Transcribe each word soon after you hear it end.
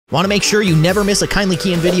Want to make sure you never miss a Kindly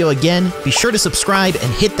Keyin video again? Be sure to subscribe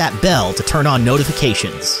and hit that bell to turn on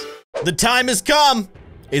notifications. The time has come.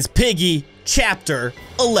 It's Piggy Chapter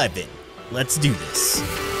 11. Let's do this.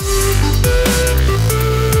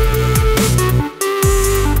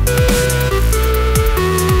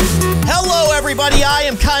 Hello everybody, I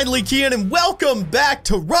am Kindly Keyin and welcome back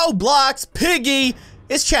to Roblox. Piggy,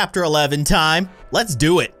 it's Chapter 11 time. Let's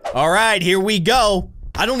do it. All right, here we go.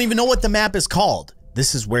 I don't even know what the map is called.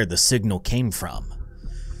 This is where the signal came from.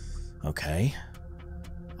 Okay.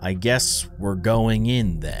 I guess we're going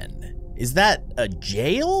in then. Is that a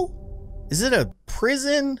jail? Is it a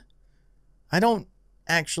prison? I don't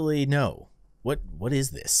actually know. What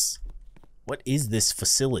is this? What is this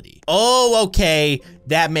facility? Oh, okay.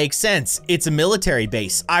 That makes sense. It's a military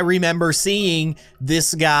base. I remember seeing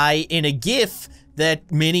this guy in a GIF that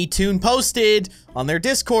MiniToon posted on their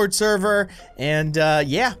Discord server. And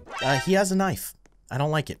yeah, he has a knife. I don't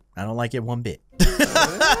like it. I don't like it one bit.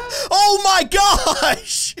 Oh my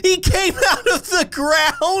gosh! He came out of the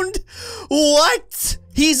ground? What?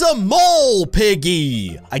 He's a mole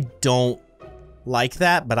piggy. I don't like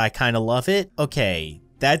that, but I kind of love it. Okay,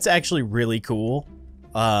 that's actually really cool.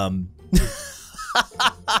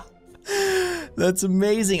 That's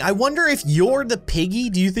amazing. I wonder if you're the piggy,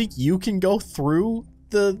 do you think you can go through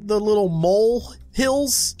the little mole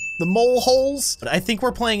hills? The mole holes? But I think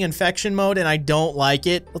we're playing infection mode and I don't like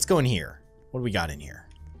it. Let's go in here. What do we got in here?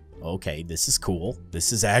 Okay, this is cool.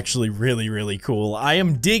 This is actually really, really cool. I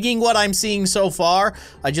am digging what I'm seeing so far.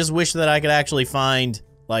 I just wish that I could actually find,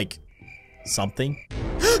 like, something.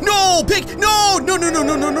 No, pig! No, no, no, no,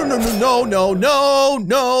 no, no, no, no, no, no, no,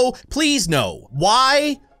 no. Please no.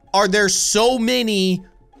 Why are there so many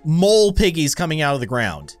mole piggies coming out of the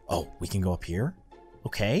ground? Oh, we can go up here?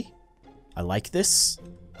 Okay. I like this.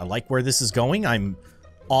 I like where this is going. I'm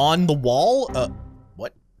on the wall.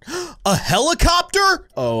 What? A helicopter?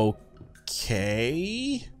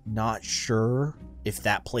 Okay. Not sure if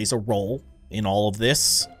that plays a role in all of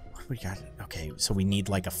this. What do we got? Okay, so we need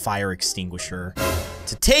like a fire extinguisher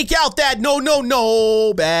to take out that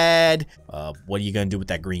no bad. What are you gonna do with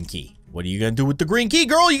that green key? What are you gonna do with the green key,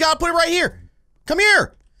 girl? You gotta put it right here. Come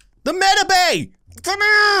here. The meta bay. Come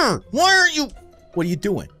here. Why aren't you? What are you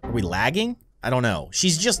doing? Are we lagging? I don't know.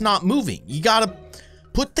 She's just not moving. You gotta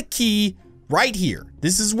put the key right here.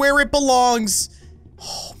 This is where it belongs.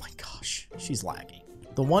 Oh my gosh, she's lagging.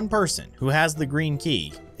 The one person who has the green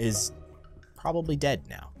key is probably dead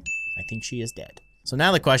now. I think she is dead. So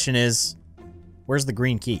now the question is, where's the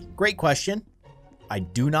green key? Great question. I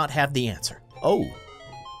do not have the answer. Oh,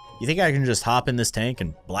 you think I can just hop in this tank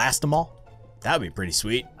and blast them all? That would be pretty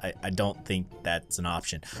sweet. I don't think that's an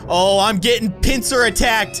option. Oh, I'm getting pincer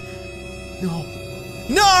attacked. No.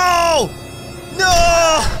 No!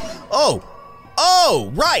 No!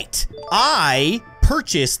 Oh, right. I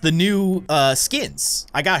purchased the new skins.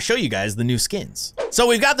 I gotta show you guys the new skins. So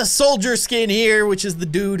we've got the soldier skin here, which is the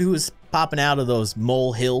dude who is popping out of those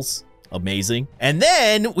mole hills. Amazing. And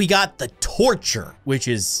then we got the torture, which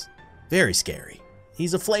is very scary.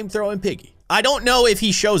 He's a flamethrowing piggy. I don't know if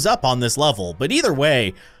he shows up on this level, but either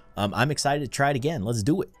way, I'm excited to try it again. Let's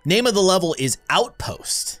do it. Name of the level is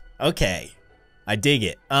Outpost. Okay, I dig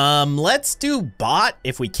it. Let's do bot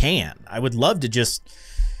if we can. I would love to just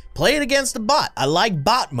play it against a bot. I like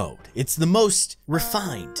bot mode. It's the most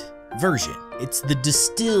refined version. It's the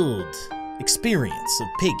distilled experience of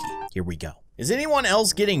Piggy. Here we go. Is anyone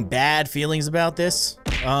else getting bad feelings about this?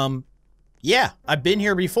 Yeah, I've been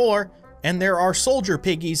here before, and there are soldier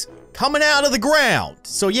piggies coming out of the ground.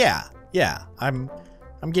 So yeah, I'm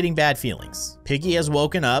getting bad feelings. Piggy has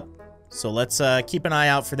woken up. So let's keep an eye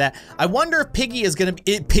out for that. I wonder if Piggy is gonna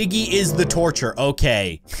be, Piggy is the torture.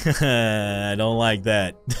 Okay, I don't like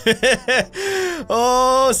that.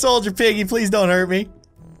 Oh, soldier piggy, please don't hurt me.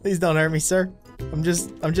 Please don't hurt me, sir. I'm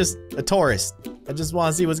just a tourist. I just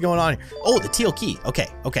want to see what's going on here. Oh, the teal key. Okay.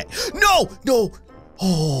 No.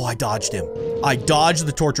 Oh, I dodged him. I dodged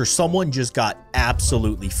the torture. Someone just got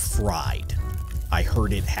absolutely fried. I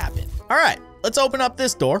heard it happen. All right, let's open up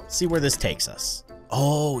this door, see where this takes us.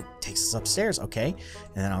 Oh, it takes us upstairs, okay.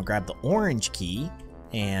 And then I'll grab the orange key,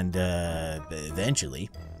 and eventually,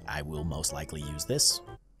 I will most likely use this,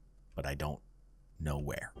 but I don't know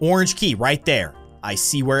where. Orange key, right there. I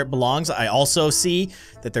see where it belongs. I also see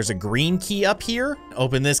that there's a green key up here.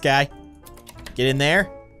 Open this guy. Get in there.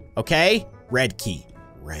 Okay, red key.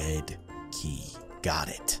 Red key, got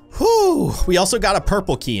it. Whew, we also got a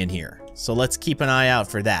purple key in here, so let's keep an eye out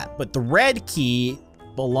for that. But the red key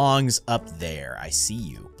belongs up there. I see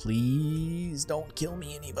you. Please don't kill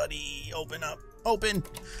me, anybody. Open up. Open.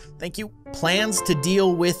 Thank you. Plans to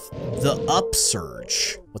deal with the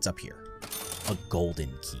upsurge. What's up here? A golden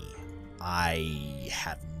key. I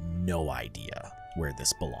have no idea where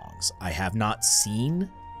this belongs. I have not seen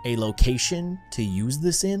a location to use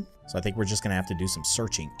this in, so I think we're just gonna have to do some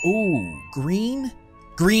searching. Ooh, green?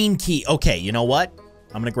 Green key. Okay, you know what?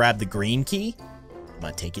 I'm gonna grab the green key. I'm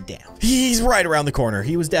gonna take it down. He's right around the corner.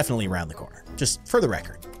 He was definitely around the corner. Just for the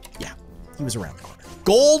record. Yeah, he was around the corner.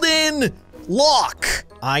 Golden lock.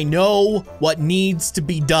 I know what needs to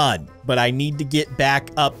be done, but I need to get back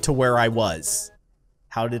up to where I was.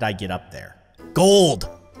 How did I get up there? Gold.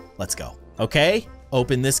 Let's go. Okay,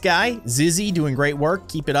 open this guy. Zizzy doing great work.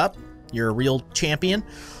 Keep it up. You're a real champion.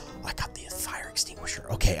 Oh, I got the fire extinguisher.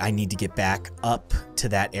 Okay, I need to get back up to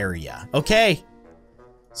that area. Okay.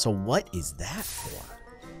 So what is that for?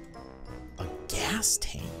 A gas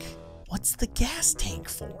tank. What's the gas tank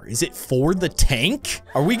for? Is it for the tank?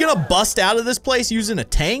 Are we gonna bust out of this place using a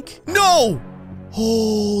tank? No!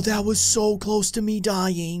 Oh, that was so close to me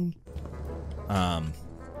dying.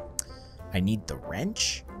 I need the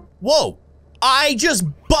wrench. Whoa! I just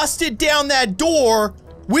busted down that door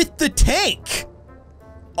with the tank.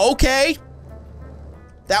 Okay.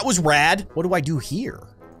 That was rad. What do I do here?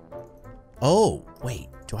 Oh, wait.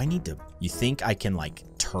 Do I need to... You think I can, like,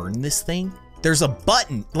 turn this thing? There's a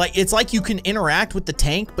button. Like, it's like you can interact with the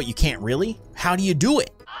tank, but you can't really. How do you do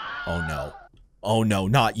it? Oh, no. Oh, no,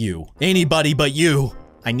 not you. Anybody but you.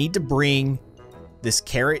 I need to bring this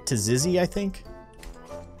carrot to Zizzy, I think.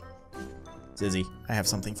 Zizzy, I have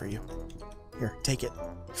something for you. Here, take it.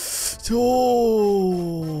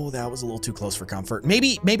 Oh, that was a little too close for comfort.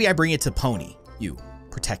 Maybe I bring it to Pony. You,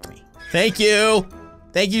 protect me. Thank you.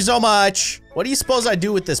 Thank you so much. What do you suppose I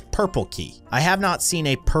do with this purple key? I have not seen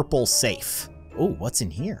a purple safe. Oh, what's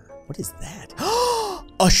in here? What is that?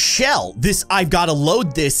 A shell. I've got to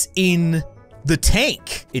load this in the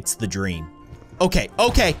tank. It's the dream. Okay,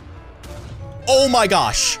 okay. Oh my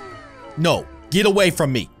gosh. No, get away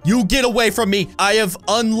from me. You get away from me. I have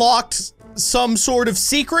unlocked some sort of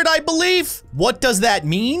secret, I believe. What does that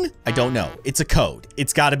mean? I don't know. It's a code.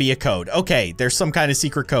 It's got to be a code. Okay, there's some kind of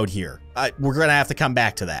secret code here. We're gonna have to come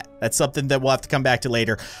back to that. That's something that we'll have to come back to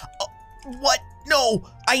later. What? No,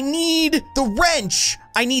 I need the wrench.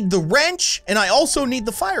 I need the wrench, and I also need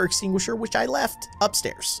the fire extinguisher, which I left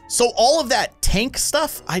upstairs. So all of that tank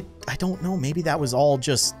stuff, I don't know. Maybe that was all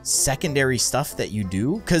just secondary stuff that you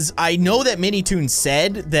do, because I know that Minitoon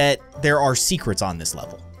said that there are secrets on this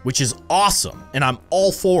level, which is awesome, and I'm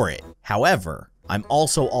all for it. However, I'm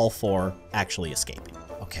also all for actually escaping.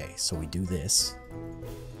 Okay, so we do this.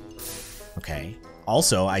 Okay.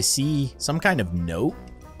 Also, I see some kind of note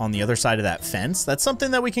on the other side of that fence. That's something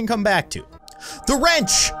that we can come back to. The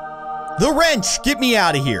wrench! The wrench! Get me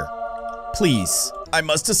out of here. Please. I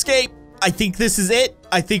must escape. I think this is it.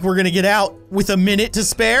 I think we're gonna get out with a minute to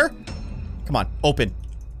spare. Come on, open.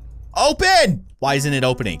 Open! Why isn't it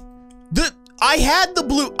opening? I had the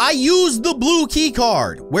blue, I used the blue key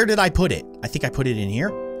card. Where did I put it? I think I put it in here.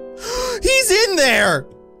 He's in there!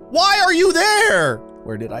 Why are you there?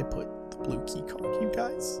 Where did I put the blue key card, you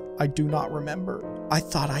guys? I do not remember. I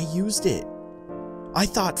thought I used it. I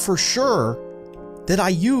thought for sure that I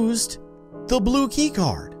used the blue key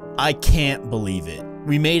card. I can't believe it.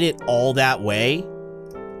 We made it all that way,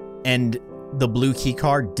 and the blue key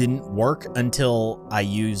card didn't work until I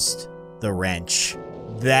used the wrench.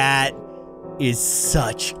 That is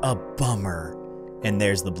such a bummer. And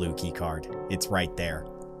there's the blue key card. It's right there.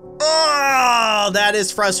 Oh, that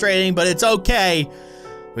is frustrating, but it's okay.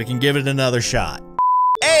 We can give it another shot.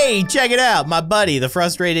 Hey, check it out. My buddy, the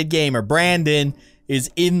frustrated gamer, Brandon,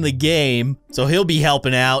 is in the game, so he'll be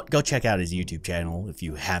helping out. Go check out his YouTube channel if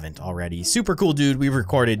you haven't already. Super cool dude. We've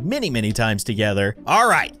recorded many times together. All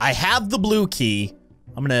right, I have the blue key.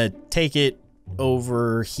 I'm gonna take it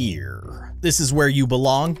over here. This is where you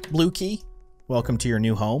belong, blue key. Welcome to your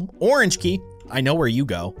new home. Orange key. I know where you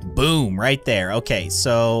go. Boom, right there. Okay,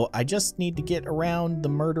 so I just need to get around the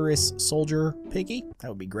murderous soldier Piggy. That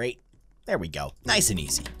would be great. There we go. Nice and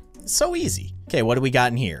easy. So easy. Okay, what do we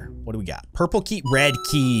got in here? What do we got? Purple key, red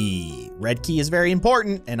key. Red key is very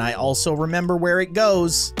important, and I also remember where it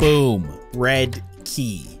goes. Boom, red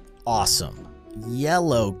key. Awesome.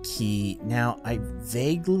 Yellow key. Now, I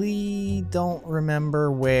vaguely don't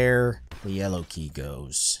remember where the yellow key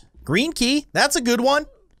goes. Green key, that's a good one.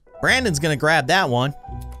 Brandon's gonna grab that one.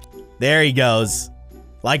 There he goes.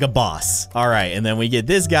 Like a boss. All right, and then we get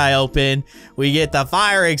this guy open. We get the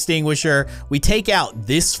fire extinguisher. We take out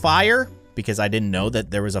this fire because I didn't know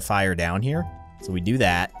that there was a fire down here. So we do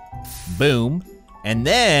that. Boom. And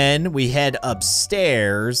then we head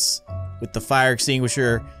upstairs with the fire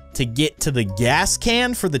extinguisher to get to the gas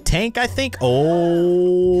can for the tank, I think.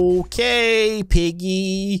 Okay,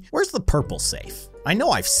 Piggy. Where's the purple safe? I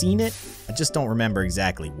know I've seen it. I just don't remember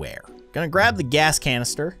exactly where. Gonna grab the gas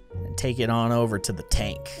canister and take it on over to the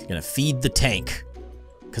tank. Gonna feed the tank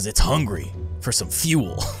because it's hungry for some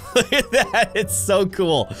fuel. Look at that, it's so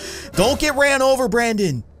cool. Don't get ran over,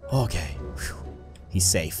 Brandon. Okay, whew. He's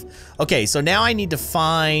safe. Okay, so now I need to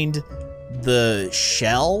find the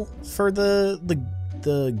shell for the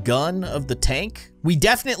gun of the tank. We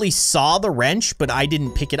definitely saw the wrench, but I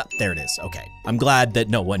didn't pick it up. There it is, okay. I'm glad that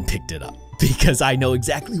no one picked it up because I know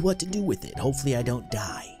exactly what to do with it. Hopefully I don't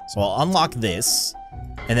die. So I'll unlock this,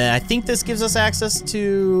 and then I think this gives us access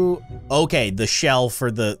to, okay, the shell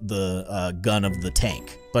for the gun of the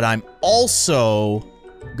tank. But I'm also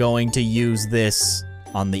going to use this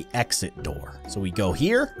on the exit door. So we go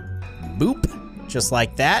here, boop, just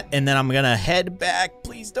like that, and then I'm gonna head back.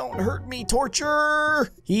 Please don't hurt me,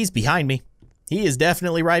 torture. He's behind me. He is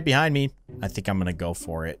definitely right behind me. I think I'm gonna go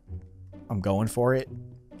for it. I'm going for it.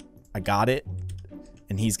 I got it.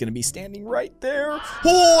 And he's gonna be standing right there.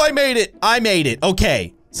 Oh, I made it. I made it.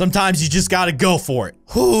 Okay. Sometimes you just gotta go for it.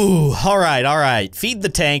 Whew. All right, all right. Feed the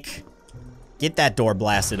tank. Get that door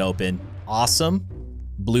blasted open. Awesome.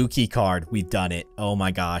 Blue key card. We've done it. Oh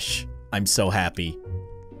my gosh. I'm so happy.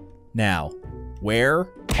 Now, where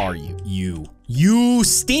are you? You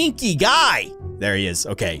stinky guy. There he is.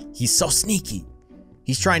 Okay. He's so sneaky.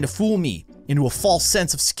 He's trying to fool me into a false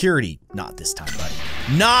sense of security. Not this time, buddy.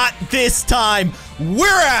 Not this time. We're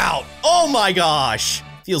out. Oh my gosh.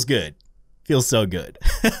 Feels good. Feels so good.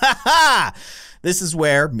 This is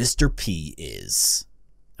where Mr. P is.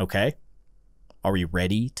 Okay. Are we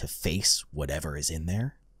ready to face whatever is in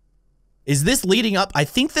there? Is this leading up? I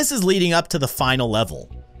think this is leading up to the final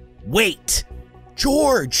level. Wait.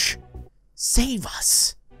 George. Save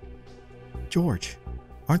us. George,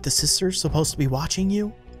 aren't the sisters supposed to be watching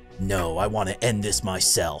you? No, I want to end this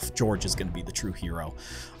myself. George is going to be the true hero.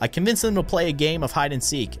 I convinced them to play a game of hide and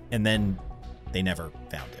seek, and then they never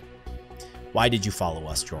found it. Why did you follow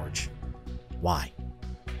us, George? Why?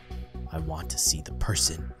 I want to see the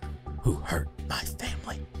person who hurt my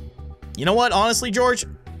family. You know what? Honestly, George,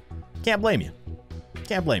 can't blame you.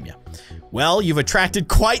 Can't blame you. Well, you've attracted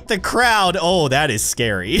quite the crowd. Oh, that is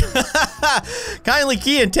scary. Kindly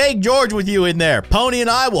key and take George with you in there. Pony and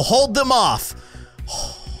I will hold them off.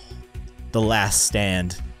 The last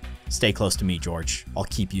stand. Stay close to me, George. I'll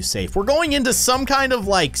keep you safe. We're going into some kind of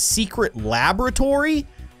like secret laboratory.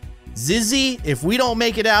 Zizzy, if we don't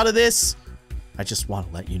make it out of this, I just want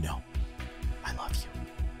to let you know. I love you.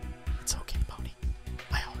 It's okay, Pony.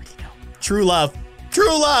 I already know. True love.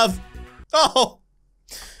 True love. Oh,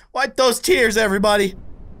 wipe those tears, everybody.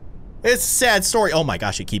 It's a sad story. Oh my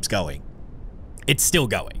gosh, it keeps going. It's still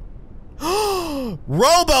going.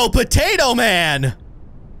 Robo Potato Man.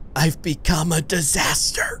 I've become a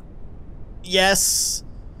disaster. Yes,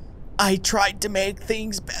 I tried to make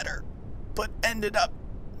things better, but ended up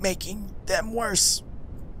making them worse.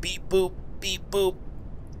 Beep boop, beep boop.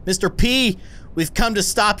 Mr. P, we've come to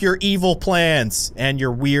stop your evil plans and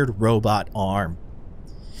your weird robot arm.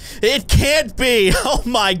 It can't be! Oh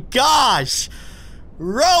my gosh!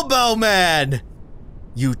 Robo Man!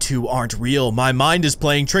 You two aren't real. My mind is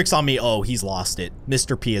playing tricks on me. Oh, he's lost it.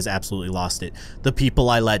 Mr. P has absolutely lost it. The people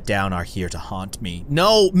I let down are here to haunt me.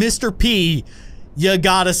 No, Mr. P, you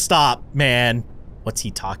gotta stop, man. What's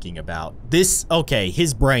he talking about? This, okay,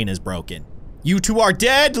 his brain is broken. You two are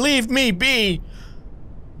dead, leave me be.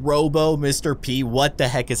 Robo, Mr. P, what the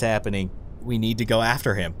heck is happening? We need to go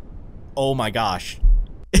after him. Oh my gosh.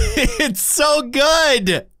 It's so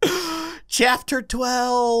good. Chapter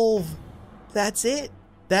 12. That's it.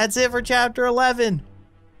 That's it for chapter 11.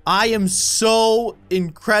 I am so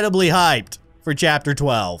incredibly hyped for chapter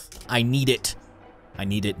 12. I need it. I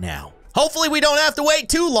need it now. Hopefully we don't have to wait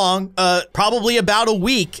too long, probably about a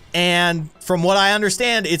week. And from what I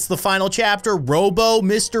understand, it's the final chapter. Robo,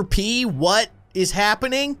 Mr. P, what is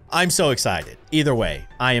happening? I'm so excited. Either way,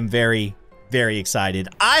 I am very, very excited.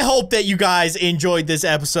 I hope that you guys enjoyed this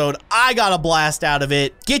episode. I got a blast out of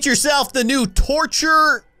it. Get yourself the new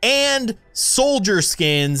Torture and Soldier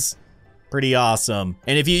skins. Pretty awesome.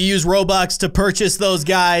 And if you use Robux to purchase those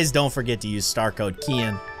guys, don't forget to use star code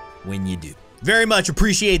Keyin when you do. Very much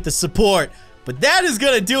appreciate the support. But that is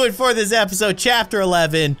gonna do it for this episode, chapter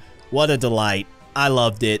 11. What a delight. I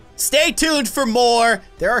loved it. Stay tuned for more.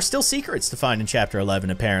 There are still secrets to find in chapter 11,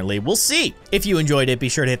 apparently. We'll see. If you enjoyed it, be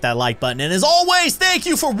sure to hit that like button. And as always, thank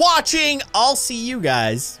you for watching. I'll see you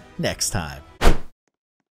guys next time.